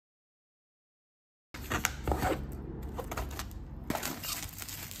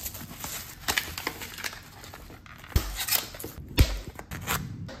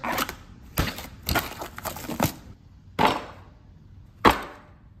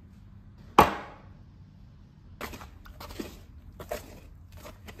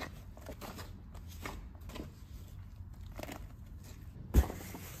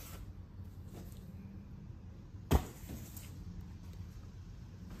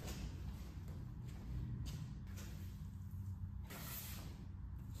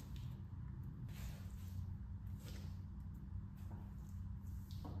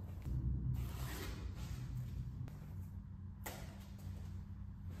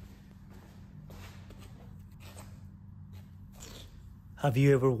Have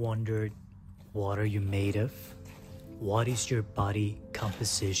you ever wondered, what are you made of? What is your body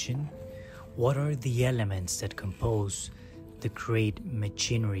composition? What are the elements that compose the great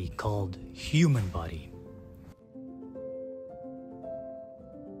machinery called human body?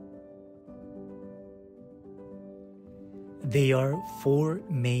 There are four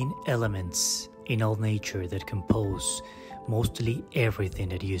main elements in all nature that compose mostly everything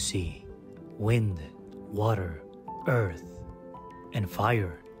that you see: wind, water, earth, and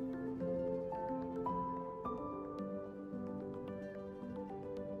fire.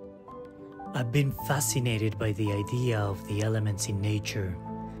 I've been fascinated by the idea of the elements in nature.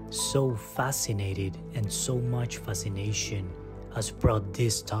 So fascinated, and so much fascination has brought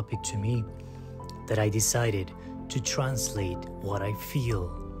this topic to me that I decided to translate what I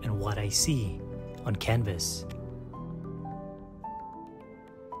feel and what I see on canvas.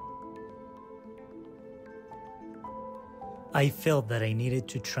 I felt that I needed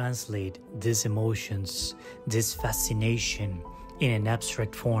to translate these emotions, this fascination, in an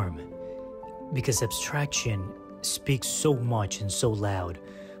abstract form, because abstraction speaks so much and so loud,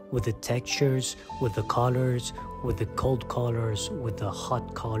 with the textures, with the colors, with the cold colors, with the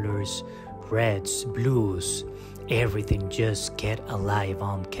hot colors, reds, blues, everything just get alive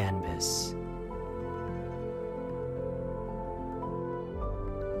on canvas.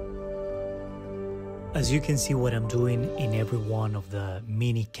 As you can see, what I'm doing in every one of the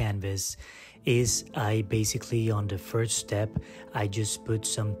mini canvas is I basically, on the first step, I just put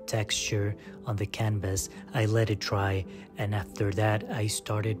some texture on the canvas, I let it dry, and after that I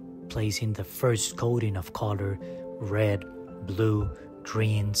started placing the first coating of color, red, blue,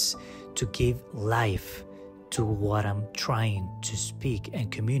 greens, to give life to what I'm trying to speak and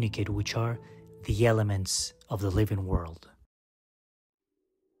communicate, which are the elements of the living world.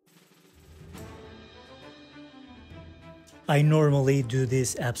 I normally do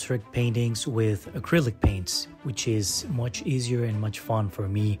these abstract paintings with acrylic paints, which is much easier and much fun for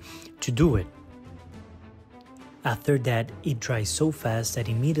me to do it. After that, it dries so fast that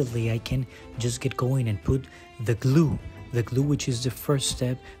immediately I can just get going and put the glue, which is the first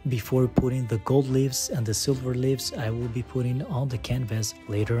step before putting the gold leaves and the silver leaves I will be putting on the canvas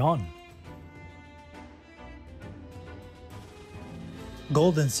later on.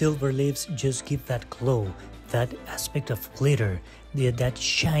 Gold and silver leaves just give that glow, that aspect of glitter, that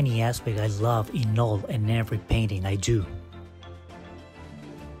shiny aspect I love in all and every painting I do.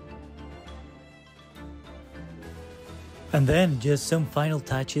 And then just some final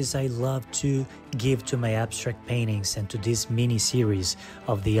touches I love to give to my abstract paintings and to this mini series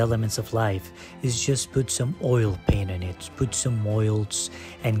of the elements of life is just put some oil paint on it, put some oils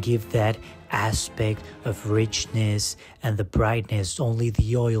and give that aspect of richness and the brightness only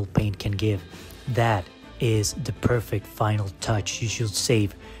the oil paint can give. That is the perfect final touch you should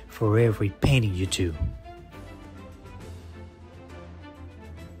save for every painting you do.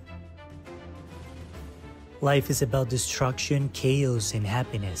 Life is about destruction, chaos, and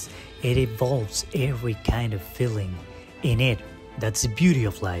happiness. It evolves every kind of feeling in it. That's the beauty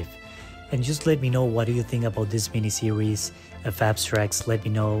of life. And just let me know, what do you think about this mini-series of abstracts? Let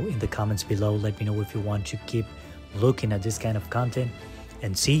me know in the comments below. Let me know if you want to keep looking at this kind of content.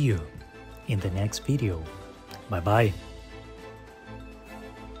 And see you in the next video. Bye bye.